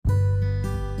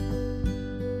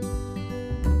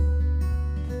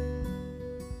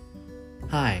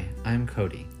Hi, I'm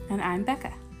Cody. And I'm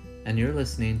Becca. And you're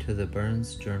listening to the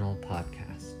Burns Journal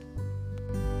podcast.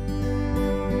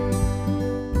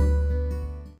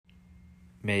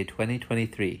 May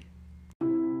 2023.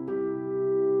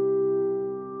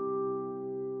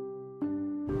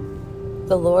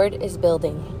 The Lord is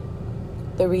building.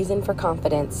 The reason for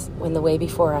confidence when the way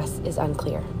before us is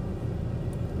unclear.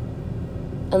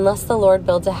 Unless the Lord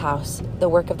builds a house, the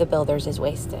work of the builders is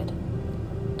wasted.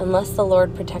 Unless the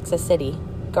Lord protects a city,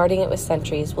 guarding it with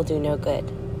sentries will do no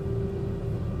good.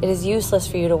 It is useless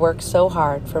for you to work so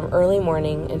hard from early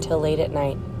morning until late at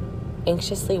night,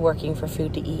 anxiously working for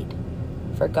food to eat,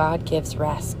 for God gives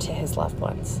rest to his loved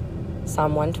ones.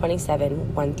 Psalm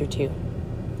 127, 1-2.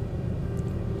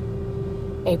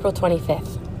 April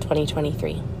 25th,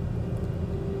 2023.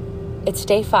 It's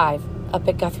day 5 up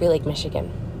at Guthrie Lake,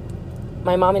 Michigan.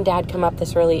 My mom and dad come up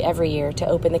this early every year to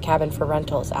open the cabin for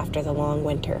rentals after the long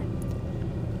winter.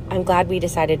 I'm glad we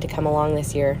decided to come along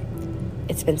this year.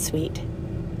 It's been sweet,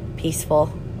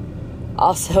 peaceful,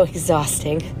 also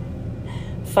exhausting.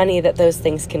 Funny that those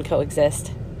things can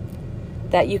coexist.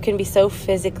 That you can be so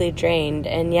physically drained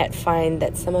and yet find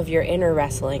that some of your inner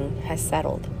wrestling has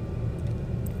settled.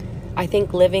 I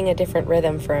think living a different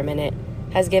rhythm for a minute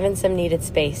has given some needed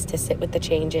space to sit with the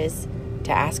changes,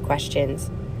 to ask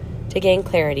questions, to gain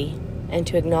clarity, and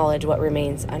to acknowledge what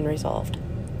remains unresolved.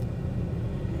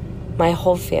 My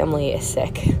whole family is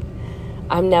sick.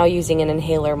 I'm now using an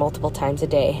inhaler multiple times a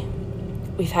day.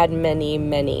 We've had many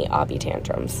obby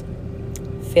tantrums.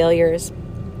 Failures,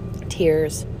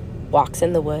 tears, walks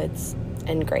in the woods,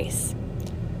 and grace.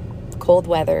 Cold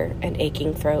weather and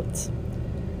aching throats.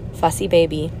 Fussy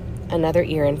baby, another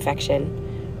ear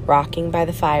infection, rocking by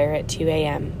the fire at 2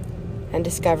 a.m., and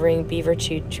discovering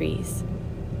beaver-chewed trees.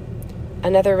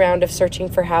 Another round of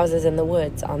searching for houses in the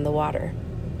woods on the water.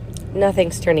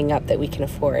 Nothing's turning up that we can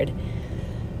afford.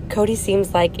 Cody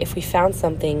seems like if we found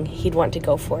something, he'd want to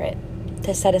go for it,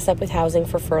 to set us up with housing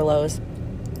for furloughs,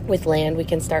 with land we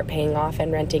can start paying off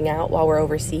and renting out while we're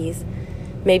overseas,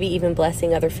 maybe even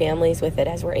blessing other families with it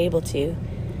as we're able to.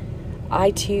 I,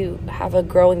 too, have a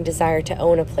growing desire to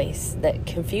own a place that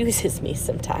confuses me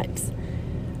sometimes.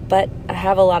 But I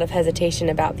have a lot of hesitation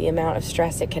about the amount of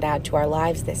stress it could add to our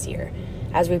lives this year,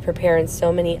 as we prepare in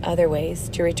so many other ways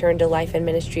to return to life and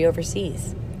ministry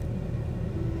overseas.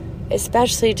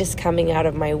 Especially just coming out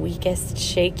of my weakest,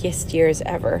 shakiest years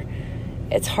ever,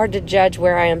 it's hard to judge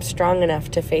where I am strong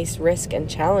enough to face risk and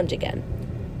challenge again,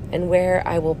 and where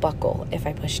I will buckle if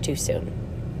I push too soon.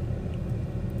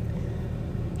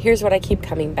 Here's what I keep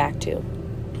coming back to.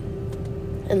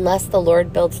 Unless the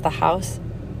Lord builds the house,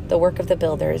 the work of the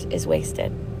builders is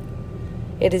wasted.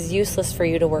 It is useless for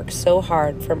you to work so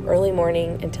hard from early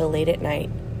morning until late at night,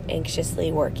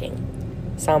 anxiously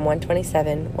working. Psalm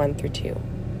 127, 1-2.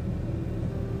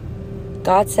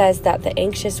 God says that the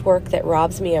anxious work that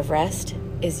robs me of rest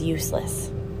is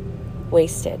useless,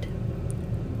 wasted.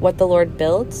 What the Lord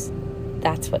builds,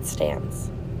 that's what stands.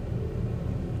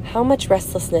 How much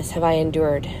restlessness have I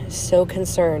endured, so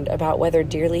concerned about whether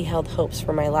dearly held hopes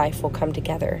for my life will come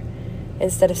together,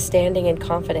 instead of standing in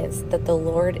confidence that the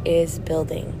Lord is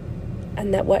building,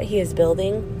 and that what he is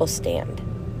building will stand.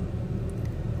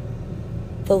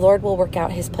 The Lord will work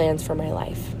out his plans for my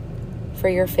life. For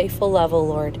your faithful love, O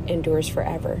Lord, endures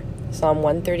forever. Psalm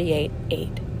 138,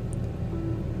 8.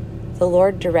 The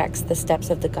Lord directs the steps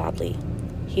of the godly.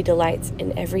 He delights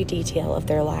in every detail of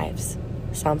their lives.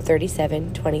 Psalm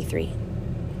 37, 23.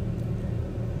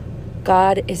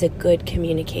 God is a good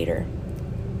communicator.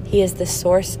 He is the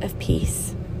source of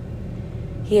peace.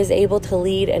 He is able to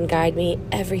lead and guide me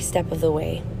every step of the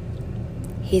way.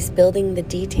 He's building the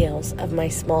details of my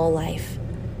small life,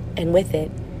 and with it,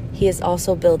 he is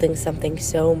also building something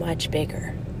so much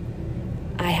bigger.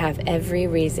 I have every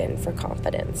reason for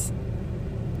confidence.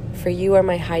 For you are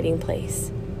my hiding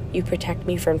place. You protect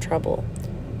me from trouble.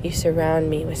 You surround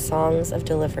me with songs of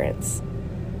deliverance.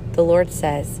 The Lord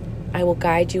says, I will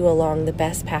guide you along the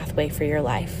best pathway for your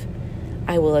life.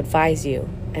 I will advise you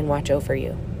and watch over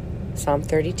you. Psalm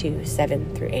 32,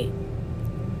 7-8.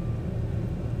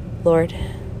 Lord,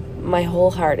 my whole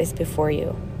heart is before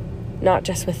you, not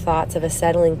just with thoughts of a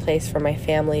settling place for my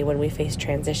family when we face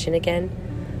transition again,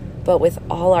 but with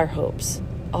all our hopes,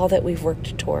 all that we've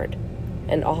worked toward,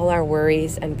 and all our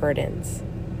worries and burdens.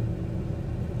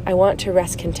 I want to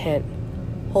rest content,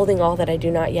 holding all that I do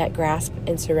not yet grasp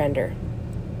and surrender.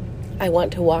 I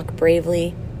want to walk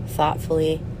bravely,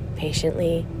 thoughtfully,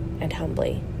 patiently, and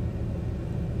humbly.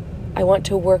 I want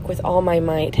to work with all my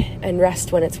might and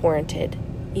rest when it's warranted,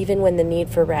 even when the need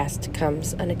for rest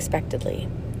comes unexpectedly.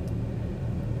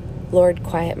 Lord,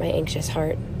 quiet my anxious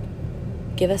heart.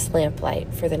 Give us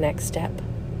lamplight for the next step.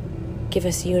 Give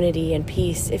us unity and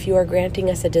peace if you are granting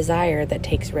us a desire that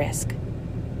takes risk.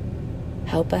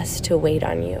 Help us to wait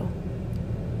on you.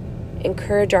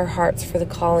 Encourage our hearts for the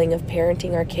calling of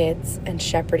parenting our kids and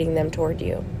shepherding them toward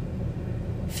you.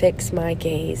 Fix my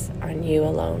gaze on you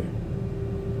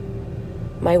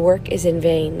alone. My work is in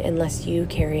vain unless you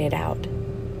carry it out.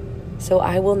 So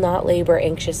I will not labor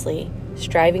anxiously,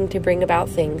 striving to bring about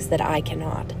things that I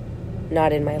cannot.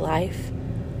 Not in my life,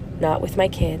 not with my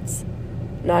kids,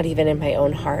 not even in my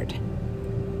own heart.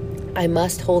 I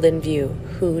must hold in view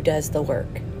who does the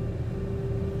work.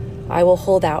 I will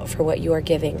hold out for what you are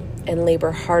giving and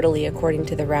labor heartily according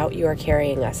to the route you are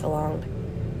carrying us along,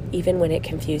 even when it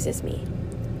confuses me.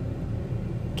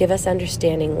 Give us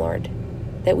understanding, Lord,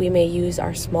 that we may use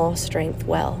our small strength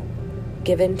well,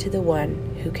 given to the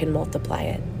one who can multiply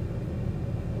it.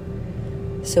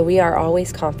 So we are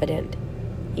always confident,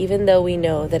 even though we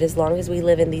know that as long as we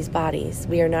live in these bodies,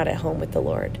 we are not at home with the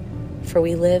Lord, for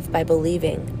we live by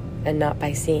believing and not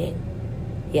by seeing.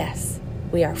 Yes,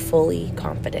 we are fully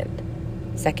confident.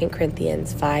 2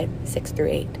 Corinthians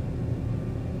 5:6-8.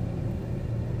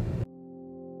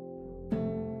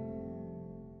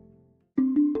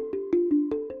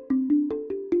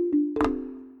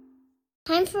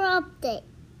 Time for update.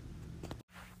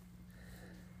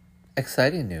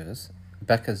 Exciting news.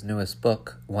 Becca's newest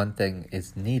book, One Thing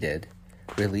Is Needed,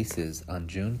 releases on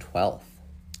June 12th.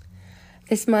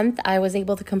 This month, I was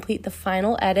able to complete the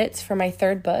final edits for my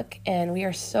third book, and we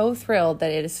are so thrilled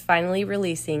that it is finally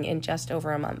releasing in just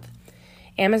over a month.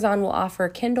 Amazon will offer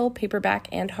Kindle, paperback,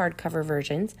 and hardcover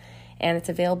versions, and it's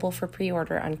available for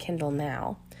pre-order on Kindle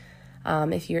now.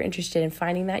 If you're interested in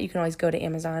finding that, you can always go to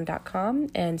Amazon.com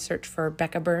and search for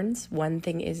Becca Burns, One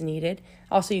Thing Is Needed.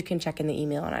 Also, you can check in the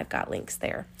email, and I've got links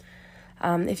there.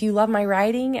 If you love my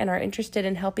writing and are interested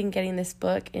in helping getting this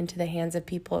book into the hands of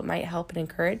people it might help and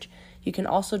encourage, you can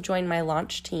also join my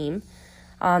launch team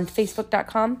on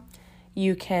Facebook.com.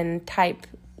 You can type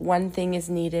One Thing Is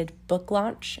Needed book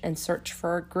launch and search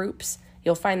for groups.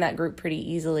 You'll find that group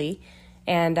pretty easily.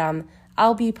 And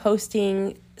I'll be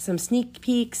posting some sneak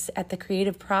peeks at the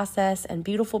creative process and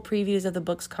beautiful previews of the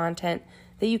book's content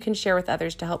that you can share with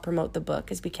others to help promote the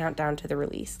book as we count down to the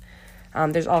release.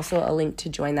 There's also a link to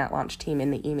join that launch team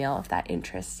in the email if that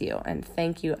interests you. And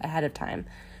thank you ahead of time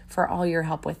for all your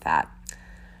help with that.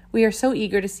 We are so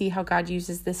eager to see how God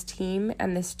uses this team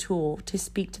and this tool to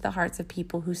speak to the hearts of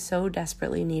people who so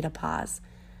desperately need a pause.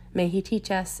 May He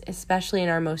teach us, especially in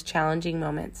our most challenging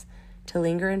moments, to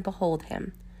linger and behold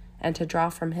Him, and to draw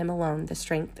from Him alone the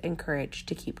strength and courage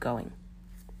to keep going.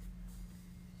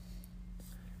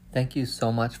 Thank you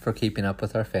so much for keeping up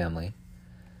with our family.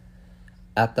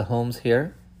 At the homes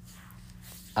here,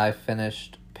 I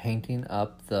finished painting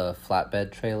up the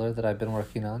flatbed trailer that I've been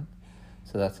working on,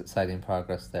 so that's exciting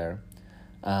progress there.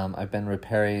 I've been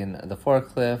repairing the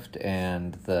forklift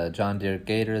and the John Deere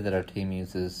Gator that our team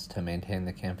uses to maintain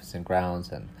the campus and grounds,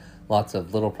 and lots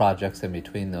of little projects in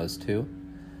between those two.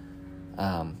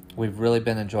 We've really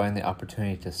been enjoying the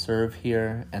opportunity to serve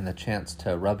here and the chance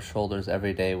to rub shoulders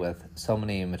every day with so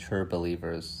many mature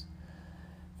believers.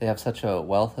 They have such a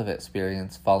wealth of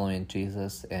experience following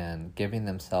Jesus and giving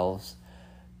themselves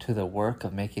to the work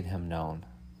of making Him known.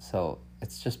 So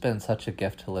it's just been such a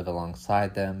gift to live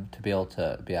alongside them, to be able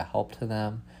to be a help to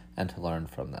them, and to learn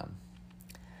from them.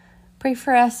 Pray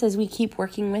for us as we keep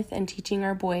working with and teaching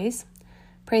our boys.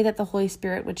 Pray that the Holy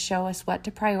Spirit would show us what to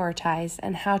prioritize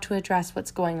and how to address what's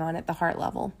going on at the heart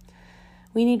level.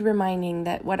 We need reminding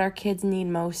that what our kids need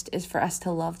most is for us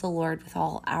to love the Lord with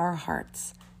all our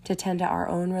hearts, to tend to our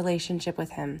own relationship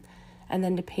with Him, and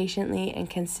then to patiently and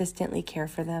consistently care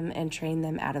for them and train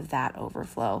them out of that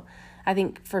overflow. I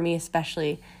think for me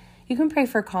especially, you can pray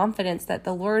for confidence that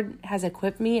the Lord has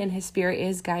equipped me and His Spirit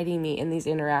is guiding me in these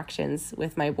interactions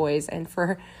with my boys, and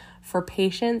for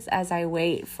patience as I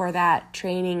wait for that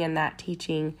training and that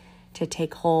teaching to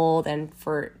take hold and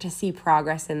to see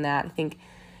progress in that. I think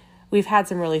we've had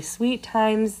some really sweet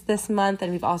times this month,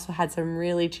 and we've also had some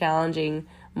really challenging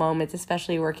moments,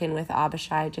 especially working with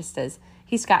Abishai, just as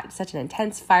he's got such an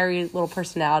intense, fiery little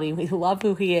personality. We love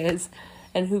who he is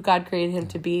and who God created him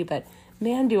to be, but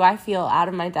man, do I feel out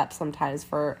of my depth sometimes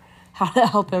for how to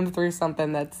help him through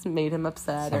something that's made him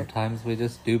upset. Sometimes we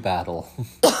just do battle.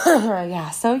 Yeah,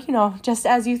 so, just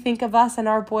as you think of us and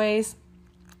our boys,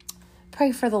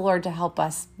 pray for the Lord to help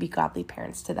us be godly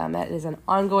parents to them. That is an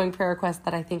ongoing prayer request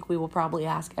that I think we will probably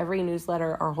ask every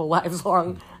newsletter our whole lives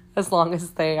long, as long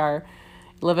as they are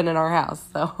living in our house.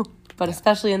 But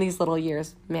especially in these little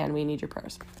years, man, we need your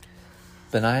prayers.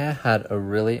 Benaiah had a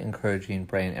really encouraging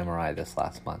brain MRI this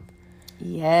last month.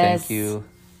 Yes. Thank you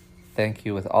thank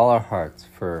you with all our hearts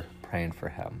for praying for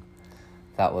him.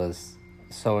 That was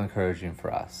so encouraging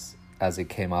for us as he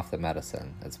came off the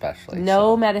medicine, especially.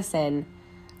 No medicine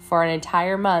for an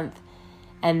entire month.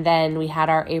 And then we had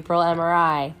our April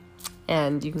MRI.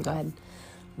 And you can go ahead.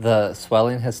 The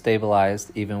swelling has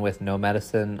stabilized even with no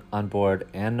medicine on board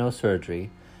and no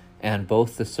surgery. And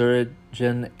both the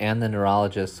surgeon and the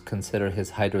neurologist consider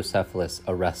his hydrocephalus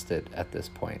arrested at this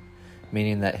point,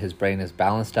 meaning that his brain has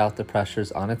balanced out the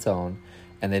pressures on its own,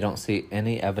 and they don't see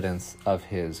any evidence of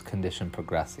his condition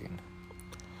progressing.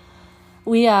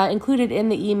 We included in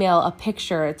the email a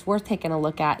picture it's worth taking a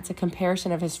look at. It's a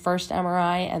comparison of his first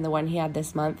MRI and the one he had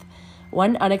this month.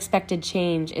 One unexpected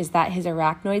change is that his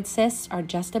arachnoid cysts are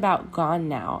just about gone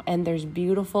now, and there's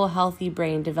beautiful, healthy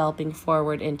brain developing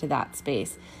forward into that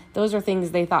space. Those are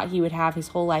things they thought he would have his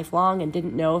whole life long and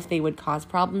didn't know if they would cause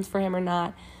problems for him or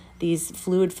not. These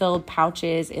fluid-filled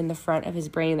pouches in the front of his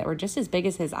brain that were just as big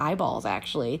as his eyeballs,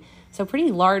 actually. So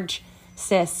pretty large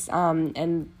cysts,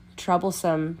 and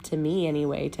troublesome to me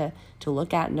anyway, to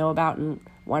look at, know about, and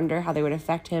wonder how they would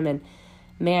affect him. And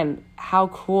man, how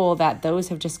cool that those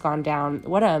have just gone down.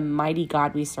 What a mighty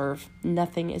God we serve.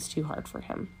 Nothing is too hard for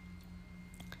him.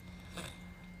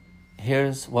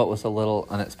 Here's what was a little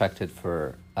unexpected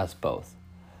for us both.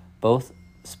 Both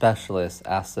specialists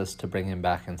asked us to bring him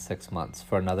back in 6 months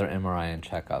for another MRI and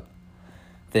checkup.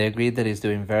 They agreed that he's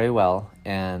doing very well,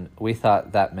 and we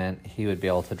thought that meant he would be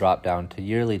able to drop down to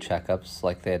yearly checkups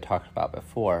like they had talked about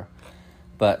before.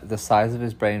 But the size of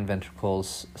his brain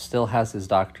ventricles still has his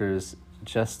doctors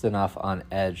just enough on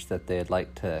edge that they'd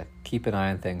like to keep an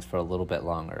eye on things for a little bit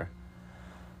longer.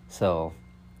 So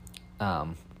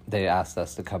they asked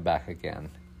us to come back again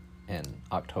in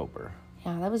October.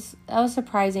 Yeah, that was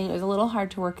surprising. It was a little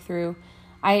hard to work through.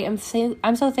 I'm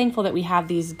so thankful that we have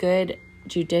these good,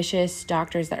 judicious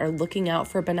doctors that are looking out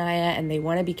for Benaiah, and they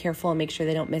want to be careful and make sure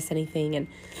they don't miss anything.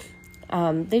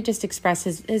 And they just express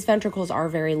his ventricles are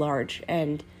very large,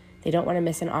 and they don't want to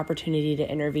miss an opportunity to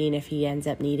intervene if he ends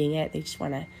up needing it. They just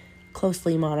want to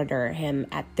closely monitor him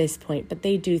at this point. But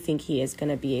they do think he is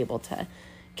going to be able to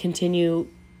continue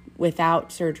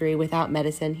without surgery, without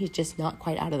medicine. He's just not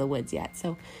quite out of the woods yet.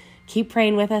 So keep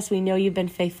praying with us. We know you've been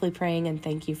faithfully praying, and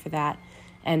thank you for that.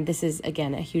 And this is,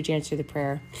 again, a huge answer to the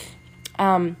prayer.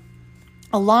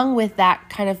 Along with that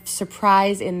kind of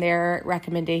surprise in their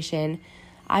recommendation,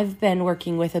 I've been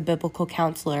working with a biblical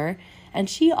counselor, and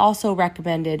she also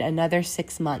recommended another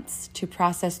 6 months to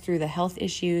process through the health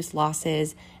issues,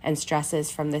 losses, and stresses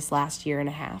from this last year and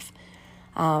a half.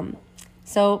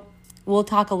 So we'll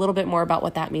talk a little bit more about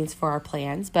what that means for our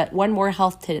plans. But one more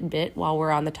health tidbit while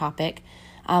we're on the topic.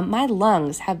 My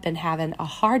lungs have been having a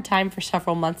hard time for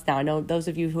several months now. I know those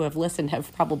of you who have listened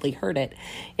have probably heard it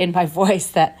in my voice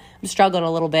that I'm struggling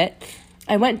a little bit.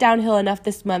 I went downhill enough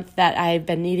this month that I've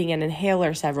been needing an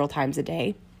inhaler several times a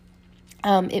day.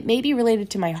 It may be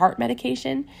related to my heart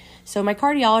medication. So my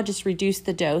cardiologist reduced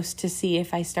the dose to see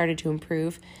if I started to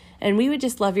improve. And we would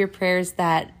just love your prayers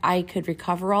that I could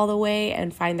recover all the way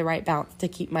and find the right balance to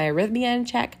keep my arrhythmia in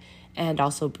check and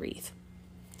also breathe.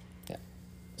 Yeah.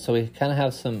 So we kind of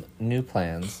have some new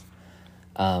plans.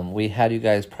 We had you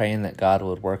guys praying that God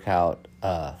would work out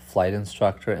a flight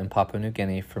instructor in Papua New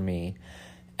Guinea for me.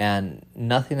 And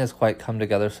nothing has quite come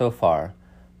together so far.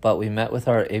 But we met with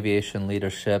our aviation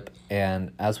leadership,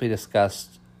 and as we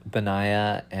discussed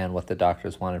Benaiah and what the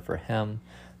doctors wanted for him,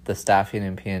 the staffing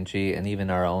in PNG, and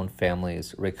even our own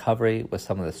family's recovery with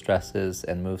some of the stresses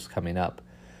and moves coming up,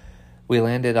 we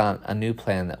landed on a new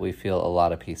plan that we feel a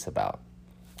lot of peace about.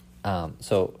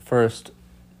 So first,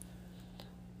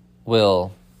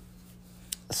 we'll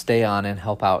stay on and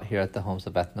help out here at the Homes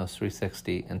of Ethnos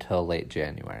 360 until late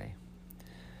January.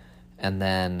 And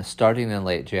then starting in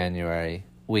late January,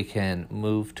 we can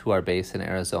move to our base in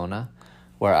Arizona,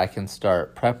 where I can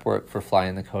start prep work for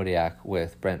flying the Kodiak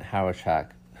with Brent Howachak,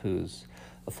 who's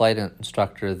a flight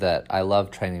instructor that I love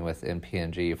training with in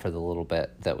PNG for the little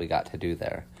bit that we got to do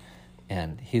there.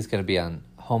 And he's going to be on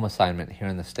home assignment here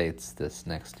in the States this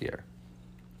next year.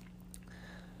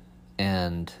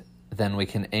 And then we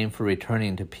can aim for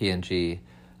returning to PNG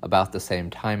about the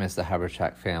same time as the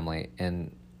Howachak family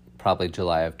in probably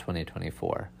July of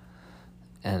 2024.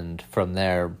 And from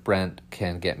there, Brent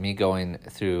can get me going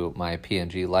through my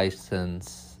PNG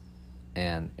license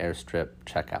and airstrip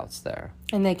checkouts there.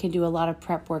 And they can do a lot of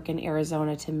prep work in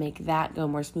Arizona to make that go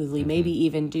more smoothly. Mm-hmm. Maybe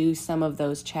even do some of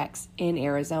those checks in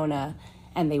Arizona,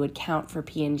 and they would count for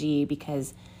PNG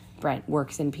because Brent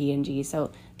works in PNG.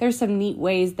 So there's some neat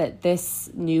ways that this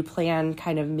new plan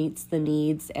kind of meets the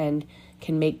needs and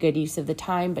can make good use of the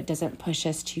time, but doesn't push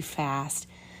us too fast.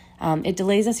 It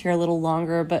delays us here a little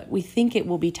longer, but we think it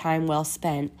will be time well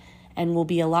spent and will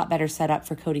be a lot better set up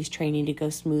for Cody's training to go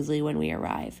smoothly when we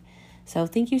arrive. So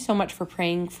thank you so much for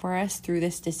praying for us through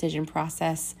this decision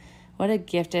process. What a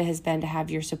gift it has been to have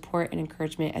your support and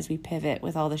encouragement as we pivot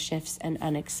with all the shifts and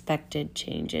unexpected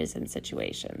changes and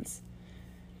situations.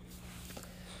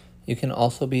 You can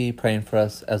also be praying for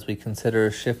us as we consider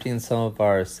shifting some of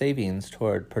our savings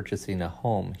toward purchasing a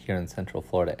home here in Central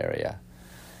Florida area.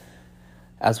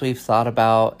 As we've thought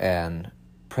about and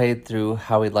prayed through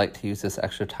how we'd like to use this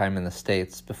extra time in the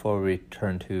States before we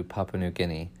return to Papua New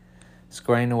Guinea,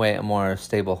 squaring away a more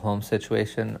stable home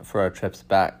situation for our trips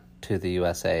back to the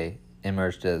USA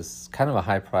emerged as kind of a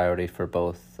high priority for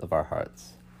both of our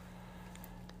hearts.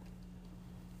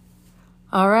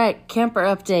 All right, camper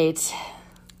update.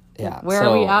 Yeah. Where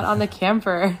are we at on the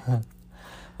camper?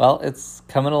 Well, it's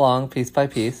coming along piece by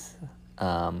piece.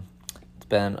 It's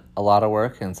been a lot of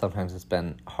work, and sometimes it's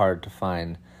been hard to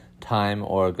find time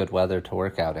or good weather to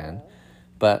work out in.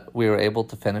 But we were able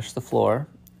to finish the floor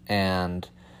and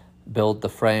build the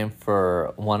frame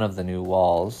for one of the new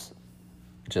walls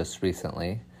just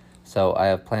recently. So I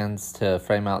have plans to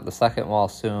frame out the second wall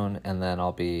soon, and then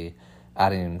I'll be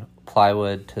adding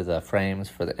plywood to the frames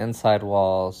for the inside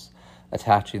walls,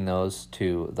 attaching those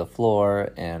to the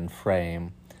floor and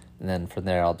frame, and then from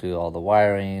there I'll do all the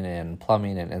wiring and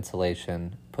plumbing and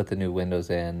insulation, put the new windows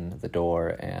in, the door,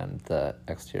 and the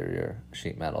exterior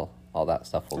sheet metal. All that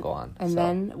stuff will go on. And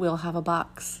then we'll have a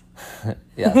box.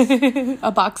 Yes.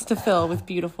 A box to fill with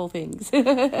beautiful things.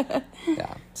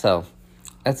 Yeah, so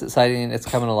it's exciting. It's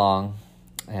coming along,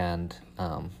 and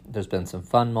there's been some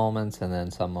fun moments and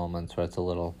then some moments where it's a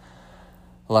little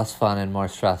less fun and more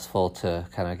stressful to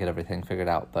kind of get everything figured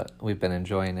out, but we've been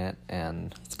enjoying it,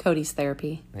 and It's Cody's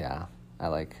therapy. yeah, I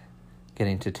like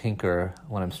getting to tinker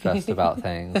when I'm stressed about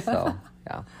things, so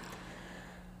yeah.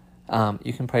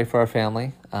 You can pray for our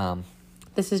family.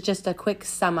 This is just a quick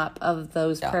sum up of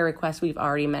those prayer requests we've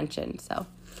already mentioned. So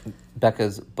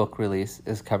Becca's book release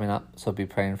is coming up, so be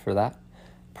praying for that.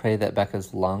 Pray that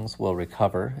Becca's lungs will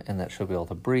recover and that she'll be able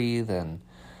to breathe and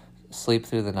sleep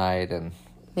through the night and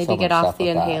maybe get off the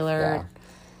inhaler.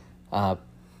 Yeah.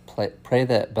 Pray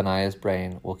that Benaiah's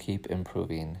brain will keep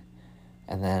improving.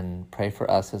 And then pray for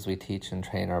us as we teach and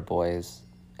train our boys.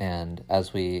 And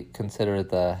as we consider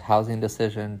the housing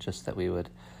decision, just that we would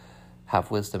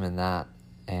have wisdom in that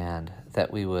and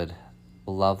that we would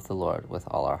love the Lord with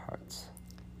all our hearts.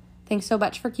 Thanks so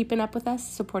much for keeping up with us,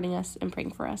 supporting us, and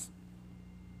praying for us.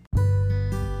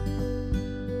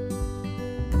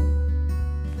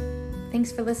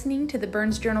 Thanks for listening to the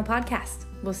Burns Journal podcast.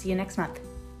 We'll see you next month.